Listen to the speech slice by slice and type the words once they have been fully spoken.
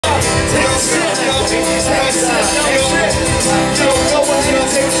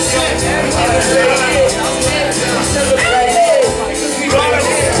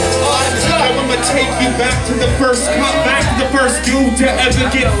Take you back to the first cut, back to the first dude to ever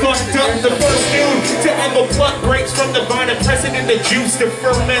get fucked up, the first dude to ever pluck grapes from the vine and press it in the juice to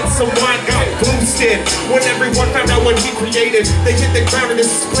ferment. Some wine got boosted when everyone found out what he created. They hit the ground and it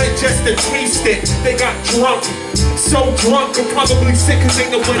split just to taste it. They got drunk, so drunk or probably sick cause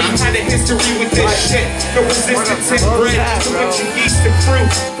they know when he had a history with this shit. No resistance in bread, too much yeast and fruit,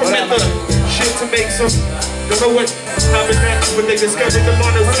 ferment the shit to make some. Don't know what happened next, but they discovered the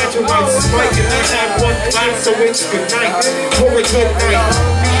monosaturated white spike and they had one glass, so it's good night, or a good night.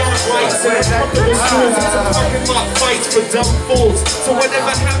 Neon lights and uncomfortable stools and some parking lot fights for dumb fools. So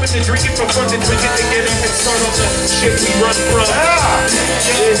whatever happened to drinking for fun to drink it together and start on the shit we run from.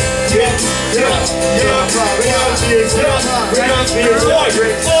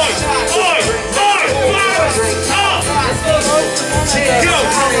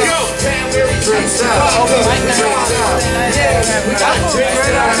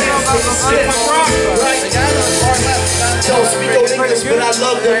 Don't speak no English, but I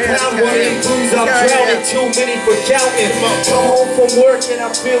love the pound. One of them blues I'm drowning, too many for counting. Come home from work and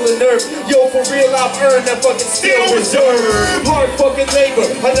I'm feeling nerve. Yo, for real, I've earned that fucking steel reserve. Hard fucking labor,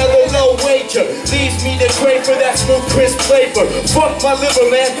 another low wager leaves me to crave for that smooth, crisp flavor. Fuck my liver,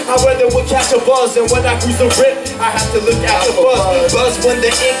 man. I rather would catch a buzz, and when I cruise the rip, I have to look out the buzz. Buzz when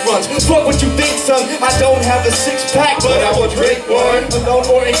the ink runs. Fuck what you think, son. I don't have a six-pack, but I will drink one.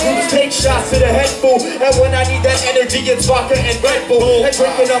 Alone or in groups, take shots to the head, fool. And when I need that energy, it's vodka and Red Bull. And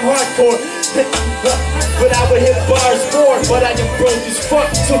drinking, I'm hardcore. But I would hit bars more. But I am broke as fuck,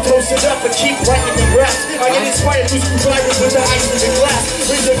 so toast it up and keep writing the raps. I get inspired through screwdrivers with the ice in the glass.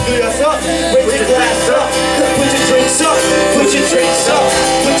 Raise your glass up, raise your glass up. Put your drinks up, put your drinks up,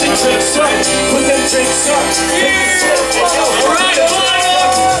 put your drinks up, put them drinks up.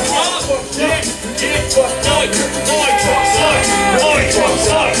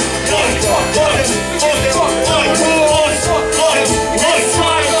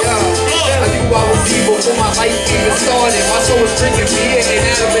 Before my life even started, my soul was drinking beer and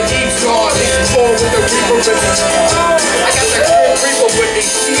Adam and Eve started. Before with the reaper with me, I got that cool reaper with me.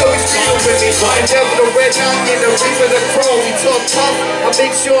 He always feel with me. I never the red knight and the reaper the crow. We talk tough, I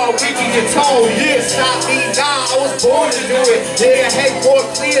make sure I weaken your tone. Yeah, stop me, nah, I was born to do it. Yeah, head more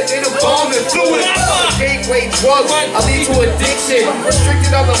clear than a bomb and fluid. Gateway drug, I lead to addiction.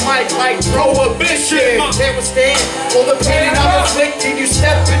 Restricted on the mic like prohibition. Never stand all the pain I'm inflicting. You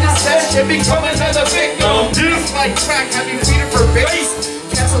step in the session, become another victim. Just like crack, have you feeding for base?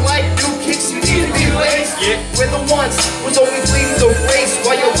 Cats are like new kicks, you need to be laced. We're the ones who's always leading the race,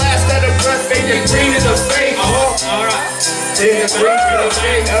 while your last out of breath made you green in the face. Alright. Yeah, green in the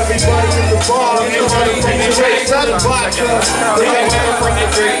face. Everybody in the bar, everybody from the race to the vodka. Everybody from the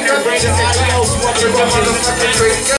drink, your brain is adios, what you're motherfucking drink.